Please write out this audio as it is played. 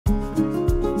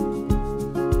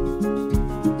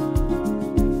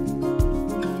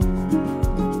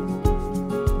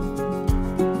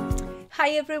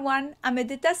everyone, I'm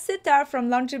Edita Sitar from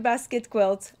Laundry Basket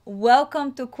Quilts.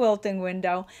 Welcome to Quilting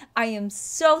Window. I am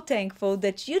so thankful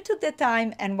that you took the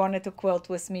time and wanted to quilt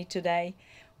with me today.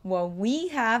 Well, we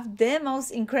have the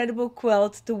most incredible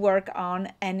quilt to work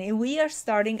on and we are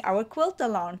starting our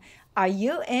quilt-along. Are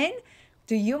you in?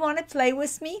 Do you want to play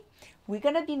with me? We're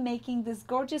going to be making this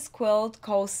gorgeous quilt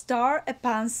called Star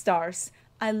Upon Stars.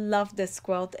 I love this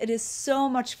quilt. It is so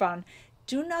much fun.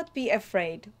 Do not be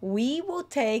afraid. We will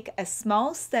take a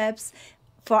small steps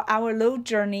for our little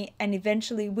journey and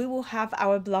eventually we will have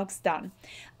our blocks done.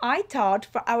 I thought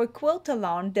for our quilt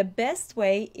along, the best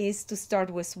way is to start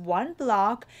with one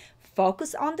block,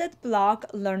 focus on that block,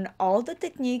 learn all the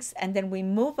techniques, and then we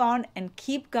move on and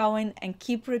keep going and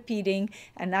keep repeating.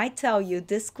 And I tell you,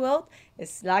 this quilt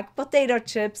is like potato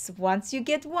chips. Once you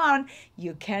get one,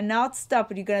 you cannot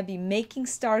stop it. You're going to be making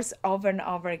stars over and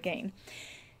over again.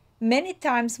 Many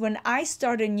times when I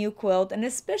start a new quilt, and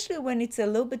especially when it's a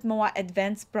little bit more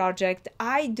advanced project,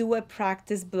 I do a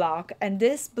practice block. And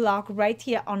this block right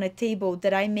here on a table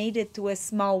that I made it to a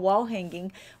small wall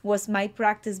hanging was my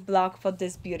practice block for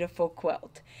this beautiful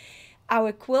quilt.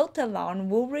 Our quilt along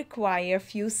will require a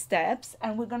few steps,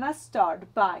 and we're gonna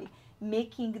start by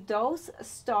making those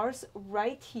stars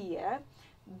right here.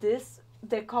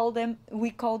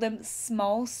 We call them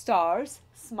small stars.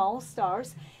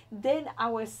 Then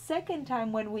our second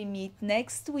time when we meet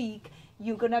next week,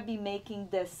 you're gonna be making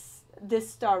this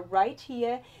star right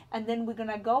here, and then we're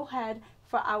gonna go ahead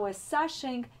for our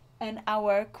sashing and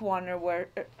our corner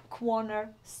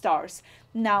stars.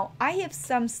 Now I have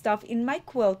some stuff in my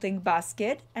quilting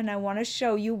basket and I want to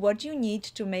show you what you need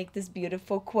to make this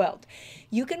beautiful quilt.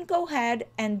 You can go ahead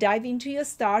and dive into your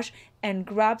stash and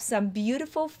grab some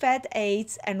beautiful fat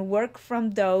eights and work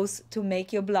from those to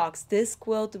make your blocks. This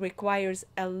quilt requires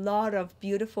a lot of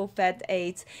beautiful fat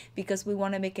eights because we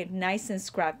want to make it nice and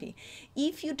scrappy.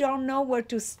 If you don't know where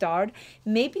to start,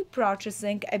 maybe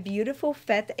purchasing a beautiful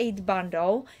fat eight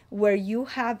bundle where you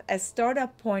have a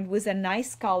startup point with a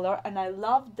nice color, and I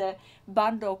love the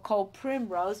bundle called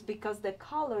Primrose because the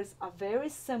colors are very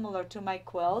similar to my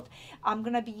quilt. I'm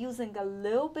gonna be using a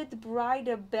little bit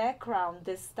brighter background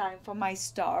this time for my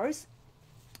stars,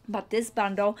 but this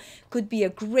bundle could be a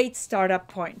great startup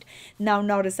point. Now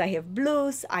notice I have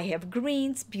blues, I have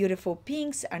greens, beautiful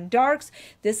pinks and darks.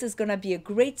 This is gonna be a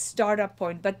great startup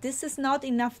point, but this is not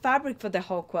enough fabric for the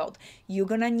whole quilt. You're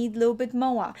gonna need a little bit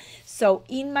more. So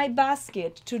in my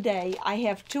basket today, I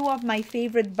have two of my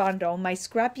favorite bundle, my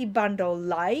Scrappy Bundle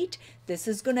Light. This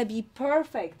is gonna be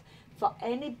perfect for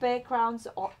any backgrounds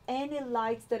or any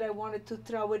lights that I wanted to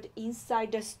throw it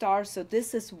inside the star. So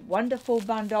this is wonderful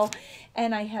bundle.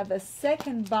 And I have a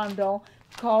second bundle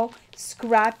called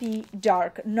Scrappy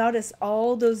Dark. Notice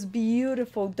all those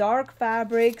beautiful dark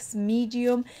fabrics,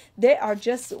 medium. They are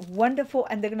just wonderful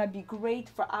and they're gonna be great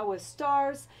for our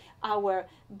stars, our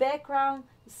background,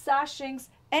 sashings,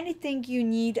 anything you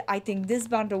need. I think this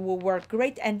bundle will work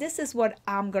great, and this is what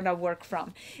I'm gonna work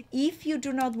from. If you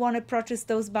do not want to purchase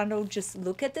those bundles, just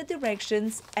look at the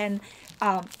directions and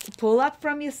pull up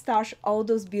from your stash all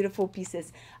those beautiful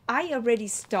pieces. I already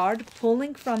start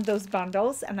pulling from those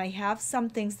bundles and I have some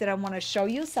things that I want to show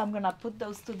you, so I'm gonna put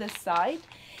those to the side.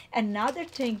 Another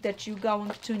thing that you're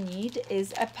going to need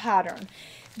is a pattern.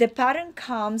 The pattern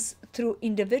comes through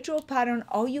individual pattern,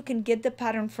 or you can get the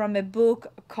pattern from a book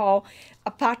called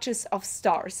Patches of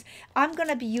Stars. I'm going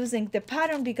to be using the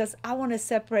pattern because I want to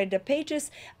separate the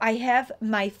pages. I have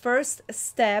my first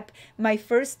step, my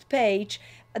first page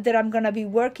that I'm going to be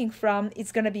working from.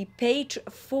 It's going to be page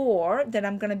 4 that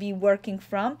I'm going to be working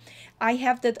from. I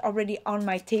have that already on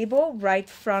my table right in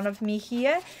front of me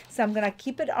here. So I'm going to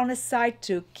keep it on the side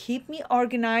to keep me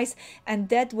organized, and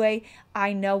that way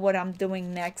I know what I'm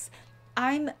doing next.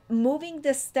 I'm moving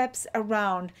the steps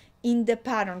around in the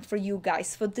pattern for you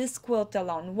guys for this quilt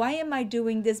alone. Why am I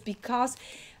doing this? Because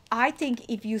I think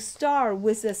if you start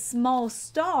with a small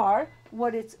star,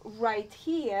 what it's right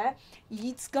here,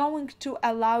 it's going to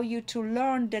allow you to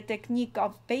learn the technique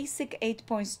of basic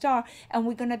 8-point star, and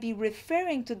we're going to be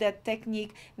referring to that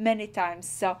technique many times.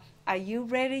 So are you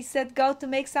ready, set, go to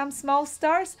make some small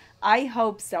stars? I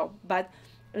hope so, but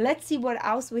let's see what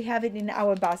else we have it in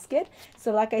our basket.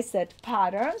 So like I said,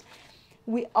 pattern.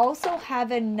 We also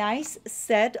have a nice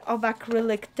set of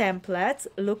acrylic templates.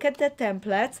 Look at the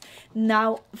templates.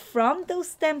 Now from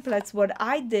those templates, what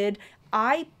I did,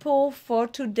 I pull for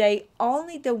today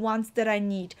only the ones that I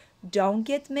need. Don't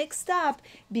get mixed up,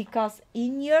 because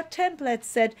in your template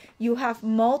set you have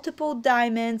multiple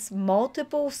diamonds,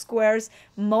 multiple squares,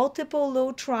 multiple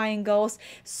little triangles.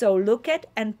 So look at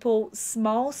and pull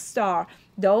small star.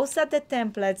 Those are the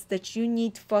templates that you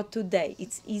need for today.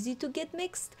 It's easy to get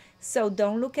mixed, so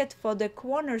don't look at for the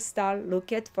corner star,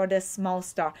 look at for the small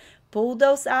star. Pull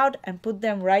those out and put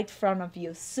them right in front of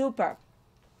you. Super.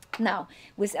 Now,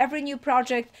 with every new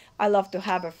project, I love to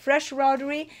have a fresh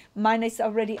rotary. Mine is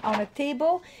already on a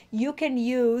table. You can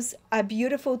use a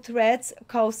beautiful threads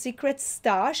called Secret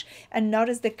Stash, and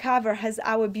notice the cover has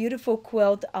our beautiful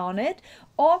quilt on it.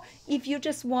 Or if you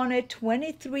just wanted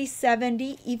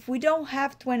 2370, if we don't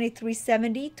have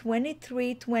 2370,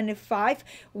 2325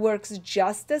 works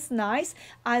just as nice.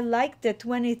 I like the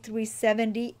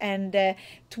 2370 and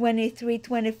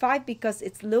 2325 because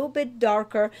it's a little bit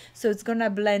darker, so it's gonna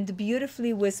blend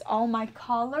beautifully with all my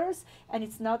colors, and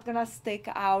it's not gonna stick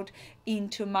out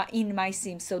into my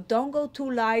seam. So don't go too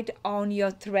light on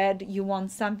your thread. You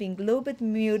want something a little bit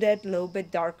muted, a little bit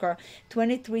darker.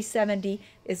 2370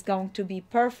 is going to be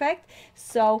perfect.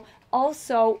 So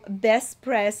also best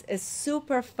press is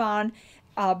super fun,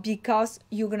 because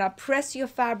you're gonna press your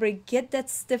fabric, get that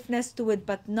stiffness to it,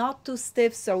 but not too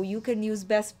stiff, so you can use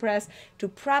best press to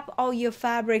prep all your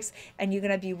fabrics, and you're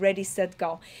gonna be ready, set,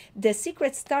 go. The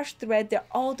Secret Stash thread, they're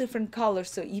all different colors,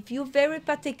 so if you're very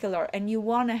particular and you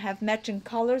want to have matching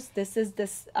colors, this is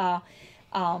this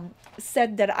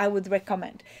set that I would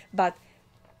recommend. But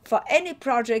for any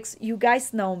projects, you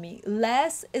guys know me,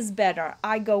 less is better.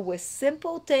 I go with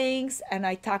simple things and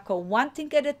I tackle one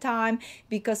thing at a time,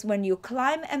 because when you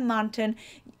climb a mountain,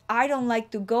 I don't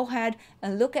like to go ahead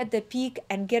and look at the peak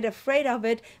and get afraid of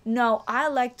it. No, I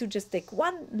like to just take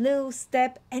one little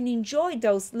step and enjoy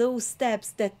those little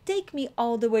steps that take me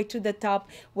all the way to the top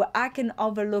where I can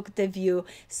overlook the view.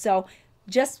 So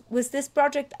just with this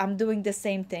project, I'm doing the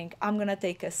same thing. I'm gonna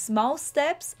take a small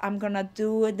steps. I'm gonna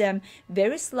do them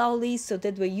very slowly, so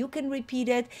that way you can repeat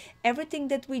it. Everything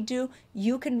that we do,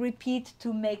 you can repeat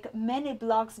to make many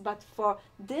blocks. But for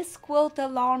this quilt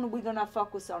alone, we're gonna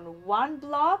focus on one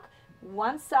block,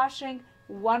 one sashing,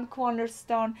 one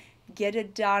cornerstone, get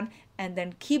it done, and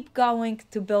then keep going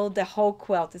to build the whole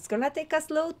quilt. It's gonna take us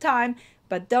a little time,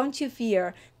 but don't you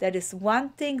fear. That is one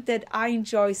thing that I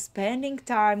enjoy, spending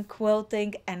time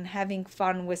quilting and having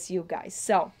fun with you guys.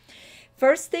 So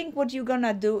first thing what you're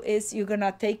gonna do is you're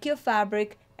gonna take your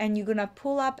fabric and you're gonna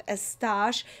pull up a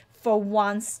stash for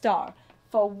one star.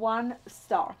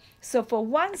 So for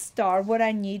one star, what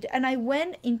I need, and I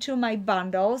went into my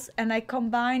bundles and I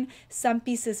combined some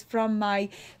pieces from my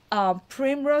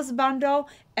Primrose bundle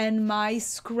and my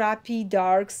Scrappy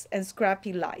Darks and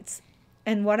Scrappy Lights.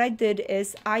 And what I did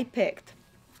is I picked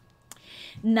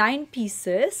 9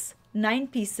 pieces,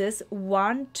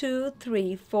 1, 2,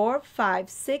 3, 4, 5,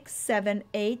 6, 7,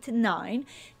 8,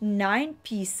 9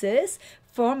 pieces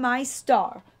for my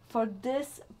star, for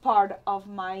this part of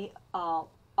my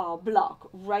block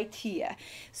right here.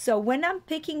 So when I'm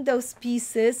picking those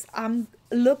pieces, I'm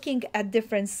looking at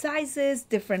different sizes,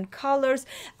 different colors.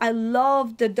 I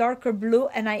love the darker blue,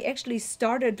 and I actually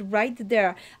started right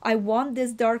there. I want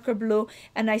this darker blue,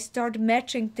 and I start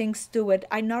matching things to it.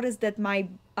 I noticed that my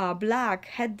black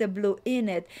had the blue in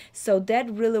it, so that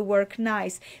really worked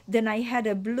nice. Then I had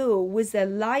a blue with a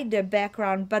lighter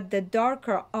background but the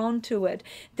darker onto it.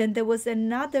 Then there was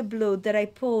another blue that I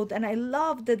pulled, and I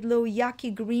love that little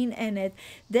yucky green in it.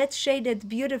 That shaded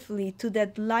beautifully to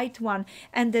that light one,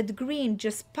 and that green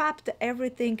just popped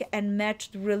everything and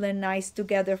matched really nice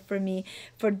together for me.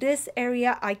 For this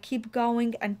area, I keep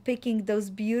going and picking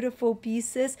those beautiful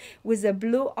pieces with a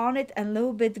blue on it and a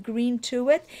little bit green to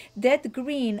it. That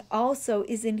green also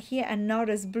is in here, and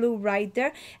notice blue right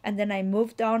there. And then I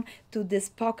moved on to this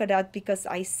polka dot because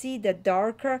I see the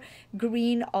darker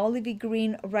green, olivey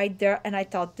green right there, and I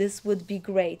thought this would be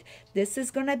great. This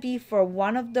is gonna be for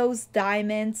one of those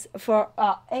diamonds, for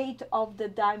 8 of the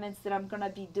diamonds that I'm gonna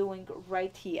be doing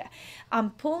right here. I'm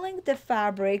pulling the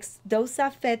fabrics, those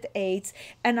are Fat 8s,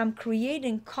 and I'm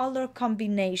creating color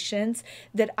combinations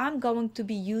that I'm going to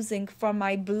be using for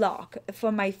my block,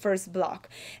 for my first block.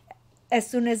 As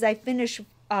soon as I finish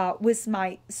with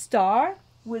my star,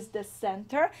 with the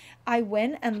center, I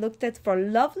went and looked at for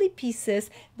lovely pieces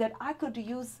that I could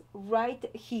use right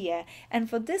here. And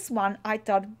for this one, I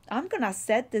thought I'm gonna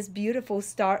set this beautiful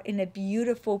star in a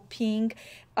beautiful pink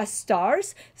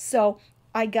stars. So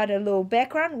I got a little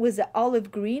background with the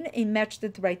olive green and matched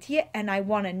it right here, and I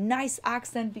want a nice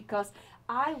accent because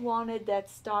I wanted that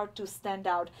star to stand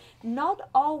out. Not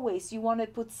always you want to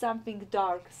put something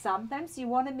dark. Sometimes you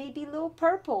want to maybe a little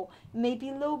purple, maybe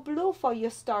a little blue for your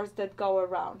stars that go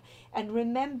around. And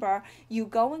remember, you're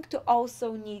going to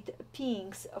also need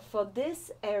pinks for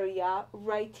this area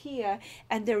right here,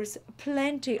 and there's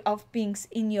plenty of pinks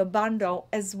in your bundle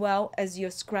as well as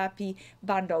your scrappy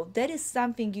bundle. That is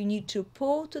something you need to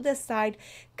pull to the side,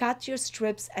 cut your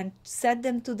strips and set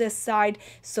them to the side,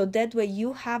 so that way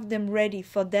you have them ready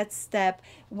for that step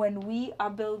when we are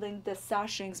building the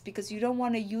sashings, because you don't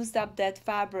want to use up that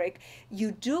fabric.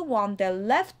 You do want the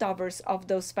leftovers of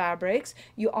those fabrics.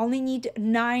 You only need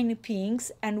 9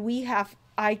 pinks, and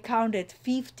I counted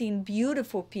 15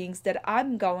 beautiful pinks that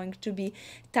I'm going to be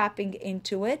tapping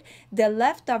into it. The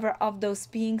leftover of those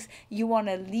pinks, you want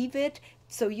to leave it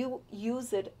so you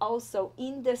use it also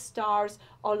in the stars,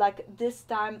 or like this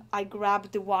time I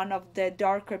grabbed one of the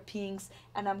darker pinks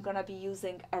and I'm gonna be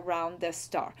using around the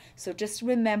star. So just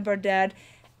remember that,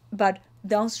 but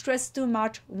don't stress too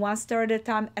much, one star at a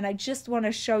time. And I just want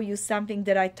to show you something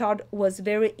that I thought was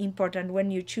very important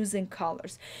when you're choosing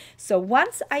colors. So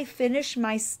once I finished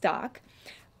my stock,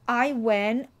 I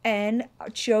went and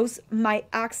chose my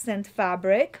accent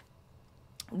fabric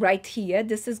right here.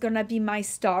 This is gonna be my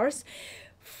stars.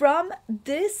 From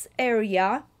this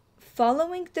area,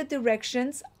 following the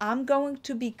directions, I'm going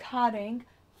to be cutting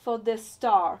for the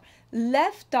star.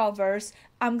 Leftovers,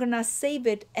 I'm gonna save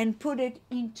it and put it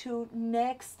into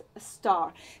next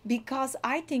star, because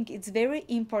I think it's very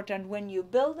important when you're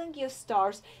building your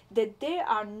stars that they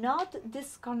are not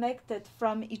disconnected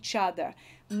from each other.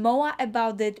 More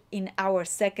about it in our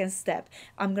second step.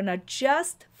 I'm gonna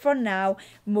just for now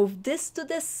move this to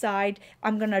the side.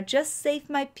 I'm gonna just save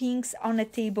my pinks on a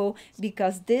table,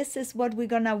 because this is what we're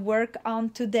gonna work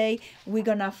on today. We're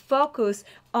gonna focus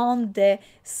on the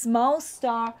small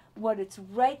star, what it's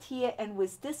right here, and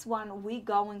with this one we're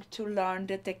going to learn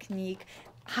the technique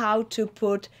how to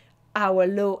put our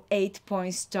little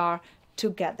 8-point star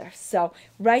together. So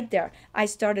right there, I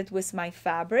started with my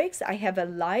fabrics. I have a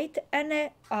light and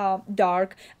a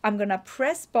dark. I'm gonna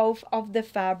press both of the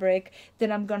fabric,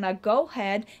 then I'm gonna go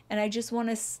ahead and I just want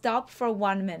to stop for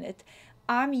 1 minute.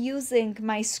 I'm using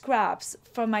my scraps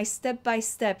for my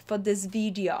step-by-step for this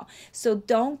video, so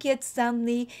don't get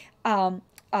suddenly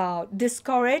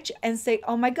discouraged and say,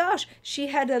 oh my gosh, she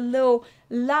had a little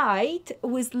light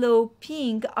with little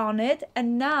pink on it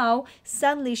and now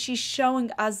suddenly she's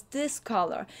showing us this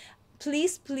color.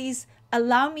 Please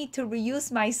allow me to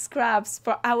reuse my scraps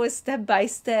for our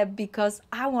step-by-step, because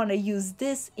I want to use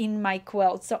this in my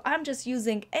quilt. So I'm just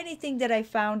using anything that I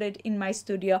found it in my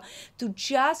studio to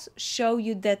just show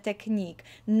you the technique,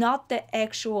 not the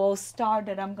actual star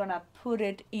that I'm gonna put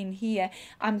it in here.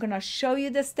 I'm gonna show you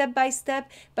the step-by-step,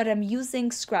 but I'm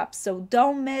using scraps. So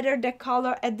don't matter the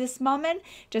color at this moment,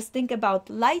 just think about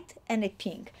light and a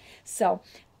pink. So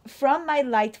from my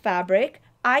light fabric,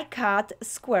 I cut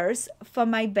squares for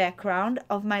my background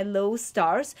of my low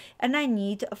stars, and I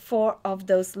need 4 of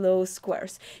those low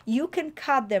squares. You can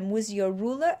cut them with your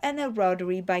ruler and a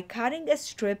rotary by cutting a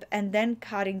strip and then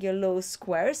cutting your low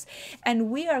squares.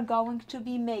 And we are going to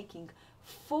be making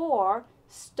 4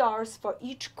 stars for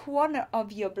each corner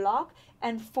of your block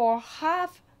and 4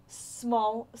 half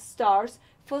small stars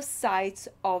for sides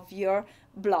of your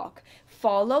block.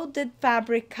 Follow the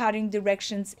fabric cutting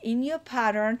directions in your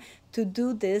pattern to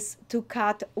do this, to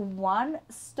cut 1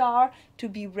 star to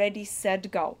be ready,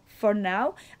 set, go. For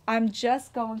now, I'm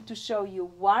just going to show you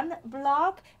 1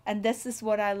 block, and this is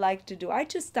what I like to do. I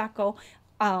just tackle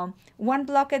 1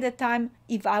 block at a time.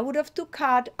 If I would have to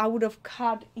cut, I would have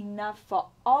cut enough for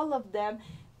all of them.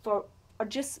 For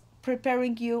just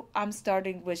preparing you, I'm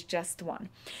starting with just 1.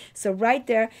 So right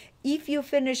there, if you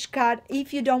finish cut,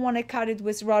 if you don't want to cut it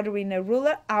with rotary and a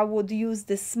ruler, I would use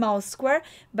the small square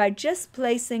by just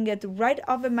placing it right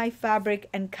over my fabric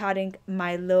and cutting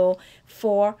my little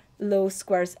 4 low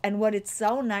squares. And what is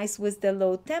so nice with the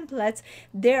low templates,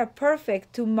 they're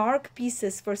perfect to mark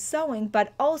pieces for sewing,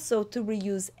 but also to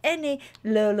reuse any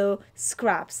low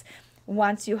scraps.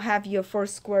 Once you have your 4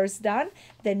 squares done,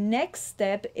 the next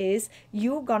step is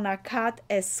you're gonna cut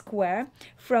a square.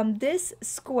 From this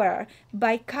square,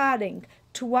 by cutting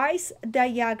twice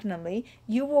diagonally,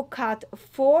 you will cut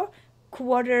 4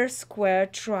 quarter square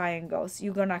triangles.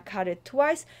 You're gonna cut it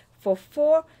twice for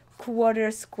 4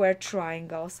 quarter square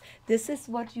triangles. This is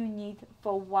what you need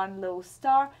for 1 low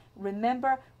star.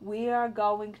 Remember, we are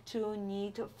going to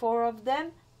need 4 of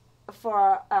them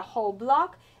for a whole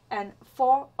block and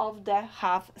 4 of the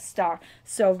half star.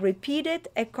 So repeat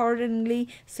it accordingly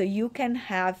so you can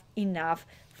have enough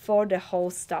for the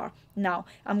whole star. Now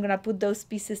I'm gonna put those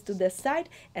pieces to the side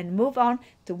and move on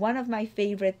to one of my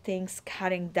favorite things,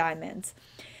 cutting diamonds.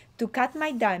 To cut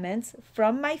my diamonds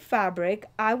from my fabric,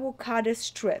 I will cut a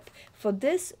strip. For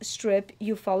this strip,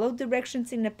 you follow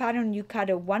directions in the pattern. You cut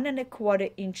a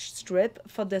 1¼ inch strip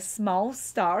for the small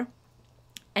star.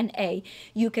 And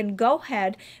you can go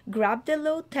ahead, grab the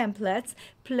little templates,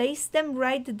 place them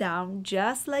right down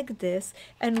just like this,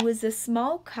 and with a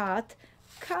small cut,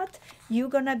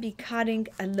 you're gonna be cutting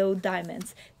a little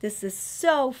diamonds. This is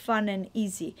so fun and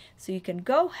easy. So you can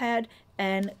go ahead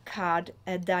and cut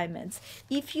diamonds.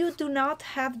 If you do not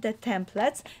have the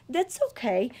templates, that's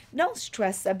okay. Don't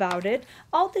stress about it.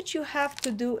 All that you have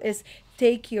to do is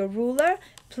take your ruler,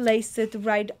 place it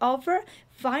right over,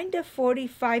 find a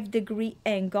 45-degree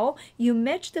angle. You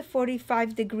match the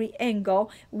 45-degree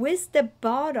angle with the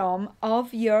bottom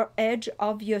of your edge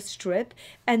of your strip,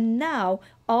 and now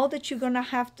all that you're gonna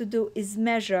have to do is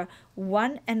measure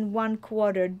 1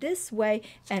 1/4 this way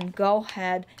and go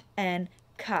ahead and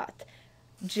cut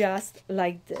just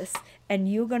like this. And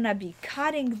you're gonna be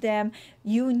cutting them.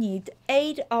 You need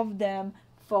 8 of them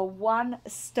for one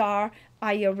star.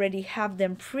 I already have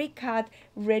them pre-cut,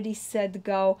 ready, set,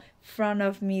 go, front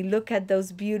of me. Look at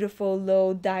those beautiful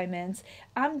low diamonds.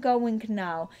 I'm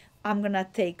gonna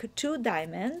take 2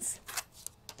 diamonds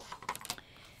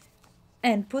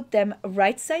and put them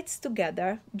right sides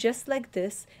together just like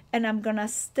this, and I'm gonna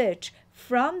stitch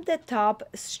from the top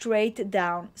straight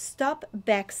down, stop,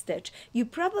 back stitch. You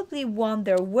probably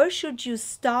wonder, where should you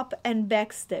stop and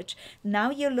back stitch? Now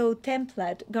your little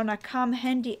template gonna come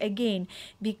handy again,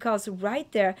 because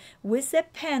right there with a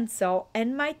pencil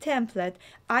and my template,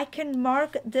 I can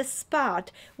mark the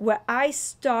spot where I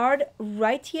start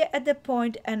right here at the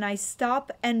point and I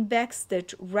stop and back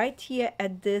stitch right here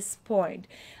at this point.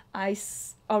 I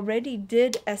already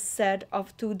did a set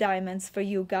of 2 diamonds for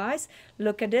you guys.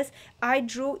 Look at this. I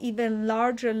drew even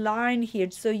larger line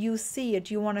here so you see it.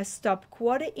 You want to stop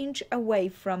 1/4 inch away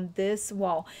from this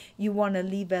wall. You want to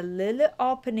leave a little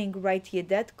opening right here.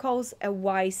 That calls a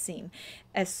Y seam.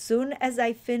 As soon as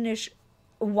I finish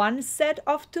one set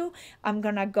of 2, I'm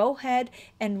gonna go ahead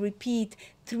and repeat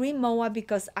 3 more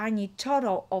because I need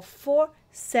total of 4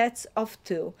 sets of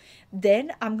 2.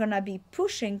 Then I'm gonna be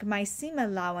pushing my seam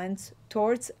allowance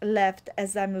towards left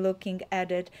as I'm looking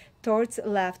at it, towards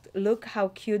left. Look how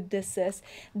cute this is.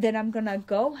 Then I'm gonna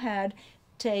go ahead,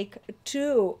 take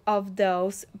 2 of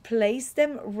those, place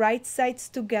them right sides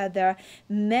together,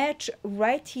 match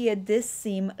right here this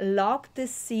seam, lock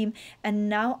this seam, and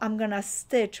now I'm gonna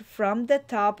stitch from the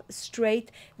top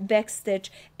straight back stitch.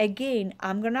 Again,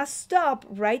 I'm gonna stop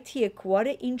right here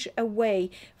 1/4 inch away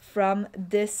from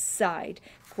this side,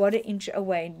 1/4 inch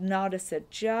away. Notice it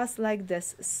just like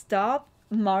this. Stop,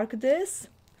 mark this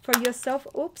for yourself.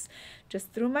 Oops,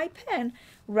 just threw my pen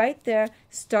right there.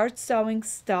 Start sewing,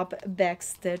 stop, back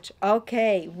stitch.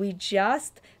 Okay, we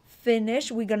just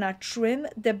finished. We're gonna trim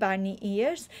the bunny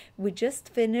ears. We just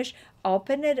finished.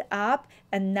 Open it up,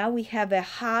 and now we have a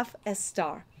half a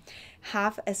star.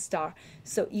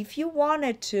 So if you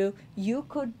wanted to, you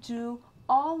could do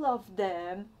all of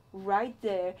them right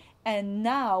there, and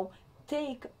now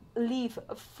leave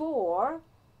 4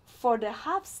 for the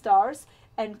half stars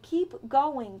and keep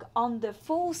going on the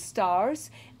full stars,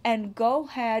 and go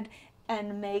ahead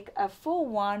and make a full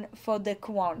one for the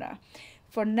corner.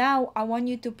 For now, I want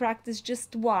you to practice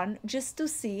just one, just to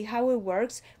see how it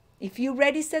works. If you're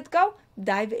ready, set, go,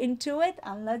 dive into it,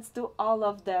 and let's do all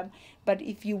of them. But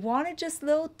if you want to just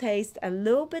little taste, a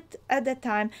little bit at a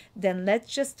time, then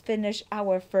let's just finish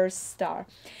our first star.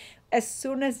 As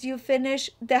soon as you finish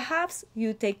the halves,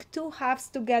 you take 2 halves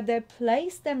together,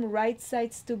 place them right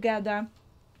sides together,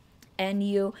 and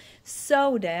you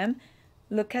sew them.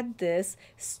 Look at this,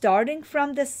 starting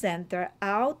from the center,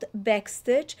 out, back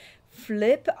stitch,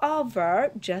 flip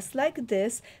over just like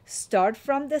this, start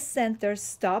from the center,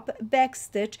 stop, back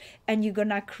stitch, and you're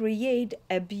gonna create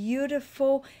a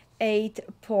beautiful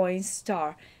 8-point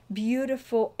star.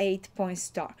 Beautiful 8-point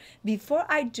star. Before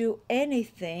I do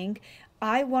anything,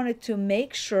 I wanted to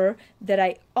make sure that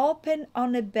I open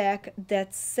on the back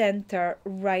that center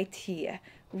right here.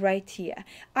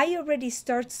 I already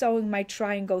start sewing my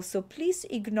triangle, so please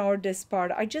ignore this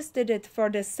part. I just did it for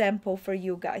the sample for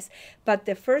you guys. But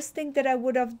the first thing that I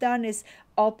would have done is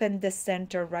open the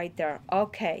center right there.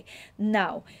 Okay,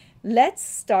 now let's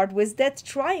start with that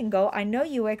triangle. I know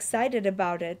you're excited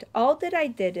about it. All that I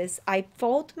did is I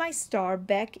fold my star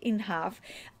back in half.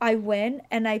 I went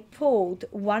and I pulled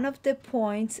one of the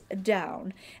points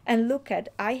down. And look at,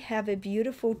 I have a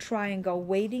beautiful triangle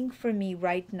waiting for me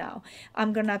right now.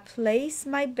 I'm going gonna place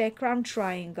my background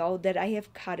triangle that I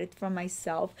have cut it for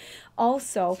myself.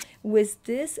 Also, with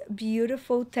this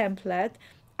beautiful template,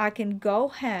 I can go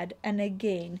ahead and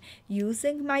again,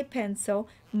 using my pencil,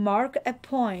 mark a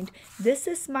point. This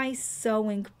is my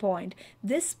sewing point.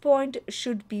 This point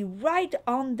should be right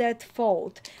on that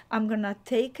fold. I'm gonna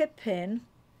take a pin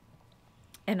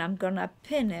and I'm gonna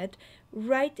pin it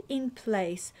right in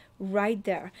place, right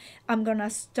there. I'm gonna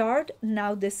start,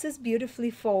 now this is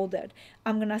beautifully folded.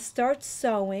 I'm gonna start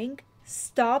sewing,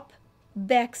 stop,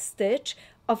 back stitch.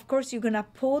 Of course, you're gonna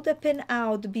pull the pin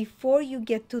out before you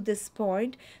get to this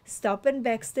point, stop and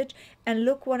back stitch, and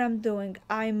look what I'm doing.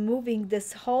 I'm moving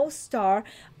this whole star,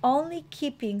 only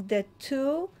keeping the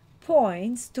 2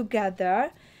 points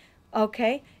together,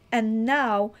 okay? And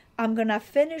now I'm gonna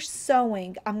finish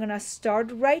sewing. I'm gonna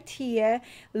start right here,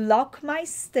 lock my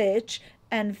stitch,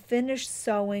 and finish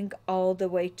sewing all the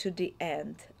way to the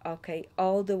end, okay?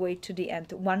 All the way to the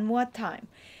end. One more time.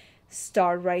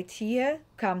 Start right here,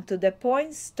 come to the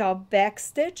point, stop, back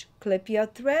stitch, clip your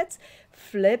threads,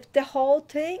 flip the whole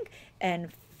thing,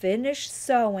 and finish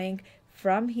sewing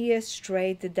from here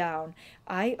straight down.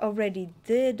 I already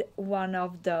did one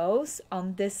of those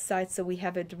on this side, so we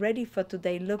have it ready for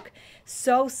today. Look,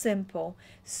 so simple,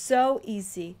 so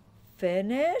easy.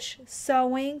 Finish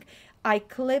sewing. I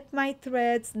clip my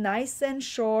threads nice and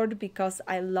short because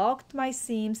I locked my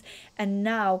seams, and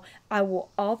now I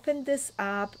will open this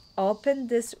up, open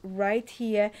this right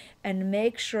here, and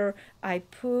make sure I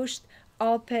pushed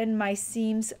open my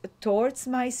seams towards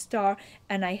my star,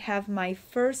 and I have my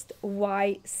first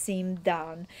Y seam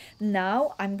done.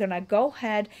 Now I'm gonna go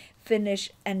ahead,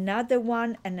 finish another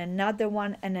one and another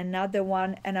one and another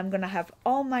one, and I'm gonna have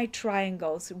all my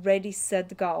triangles ready,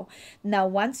 set, go. Now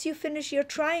once you finish your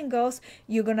triangles,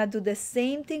 you're gonna do the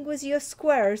same thing with your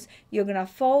squares. You're gonna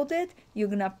fold it, you're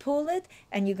gonna pull it,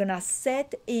 and you're gonna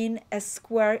set in a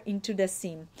square into the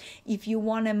seam. If you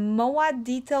want a more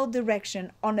detailed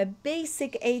direction on a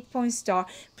basic 8-point star,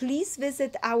 please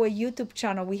visit our YouTube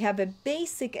channel. We have a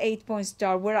basic 8-point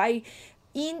star where I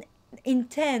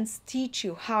intense teach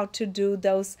you how to do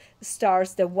those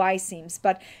stars, the Y seams.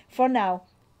 But for now,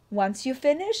 once you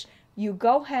finish, you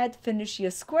go ahead, finish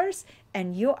your squares,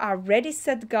 and you are ready,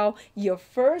 set, go. Your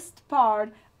first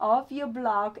part of your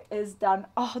block is done.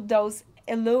 Oh, those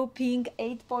looping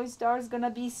 8-point stars gonna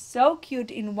be so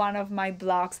cute in one of my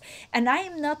blocks. And I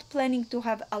am not planning to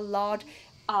have a lot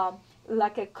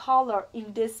like a color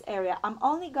in this area. I'm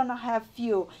only gonna have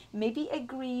few, maybe a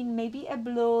green, maybe a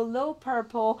blue, little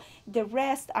purple. The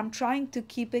rest I'm trying to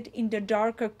keep it in the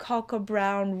darker cocoa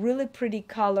brown, really pretty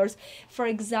colors. For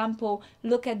example,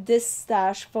 look at this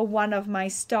stash for one of my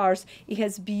stars. It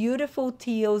has beautiful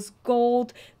teals,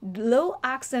 gold, little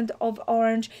accent of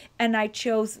orange, and I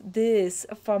chose this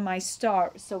for my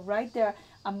star. So right there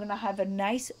I'm gonna have a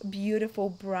nice beautiful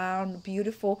brown,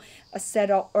 beautiful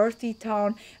set of earthy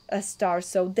tone star.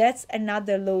 So that's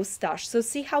another little stash. So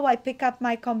see how I pick up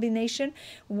my combination?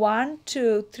 1,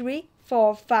 2, 3,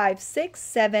 4, 5, 6,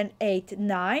 7, 8,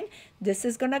 9. This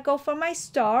is gonna go for my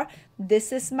star.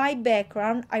 This is my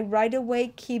background. I right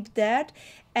away keep that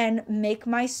and make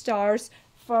my stars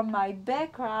for my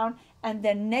background. And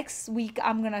then next week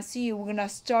I'm gonna see you. We're gonna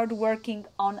start working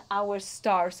on our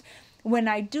stars. When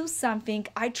I do something,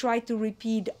 I try to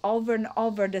repeat over and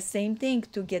over the same thing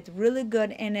to get really good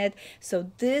in it.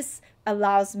 So this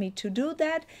allows me to do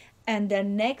that. And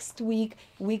then next week,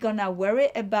 we're gonna worry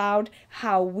about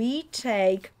how we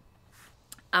take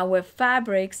our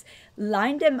fabrics,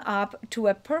 line them up to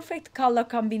a perfect color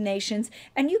combinations,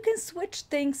 and you can switch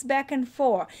things back and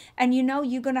forth. And you know,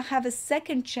 you're gonna have a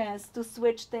second chance to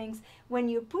switch things when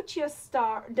you put your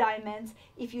star diamonds.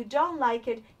 If you don't like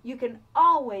it, you can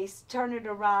always turn it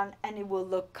around and it will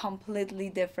look completely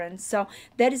different. So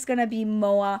that is gonna be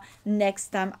more next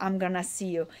time I'm gonna see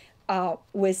you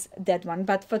with that one.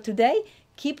 But for today,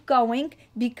 keep going,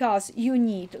 because you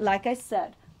need, like I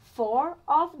said, 4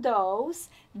 of those.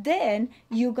 Then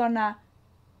you're gonna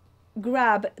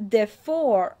grab the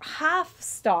 4 half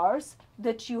stars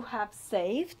that you have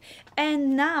saved,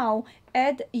 and now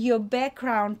add your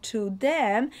background to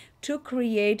them to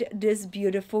create this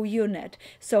beautiful unit.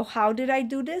 So how did I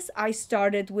do this? I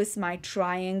started with my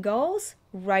triangles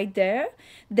right there,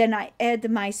 then I add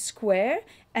my square,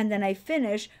 and then I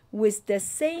finish with the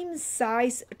same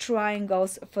size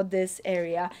triangles for this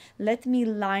area. Let me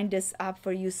line this up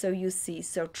for you so you see.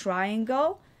 So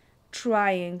triangle,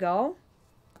 triangle,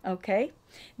 okay?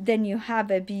 Then you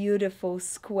have a beautiful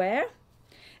square,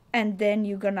 and then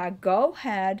you're gonna go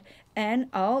ahead and,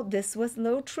 oh, this was a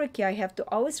little tricky. I have to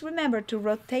always remember to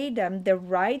rotate them the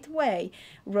right way.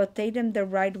 Rotate them the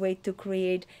right way to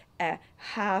create a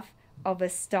half of a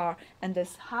star, and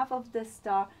this half of the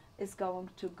star is going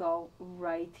to go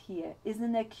right here.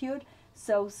 Isn't it cute?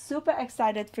 So super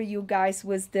excited for you guys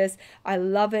with this. I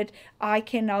love it. I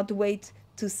cannot wait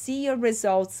to see your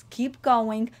results. Keep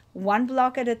going one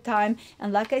block at a time.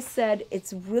 And like I said,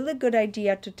 it's really good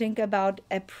idea to think about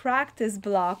a practice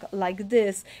block like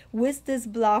this. With this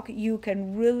block, you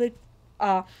can really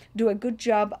do a good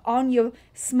job on your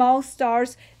small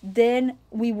stars. Then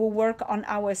we will work on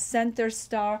our center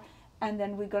star, and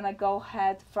then we're gonna go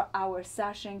ahead for our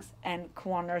sashings and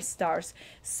corner stars.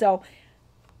 So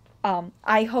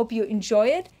I hope you enjoy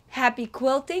it. Happy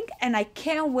quilting, and I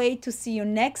can't wait to see you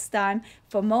next time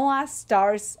for more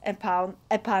stars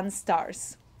upon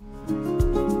stars.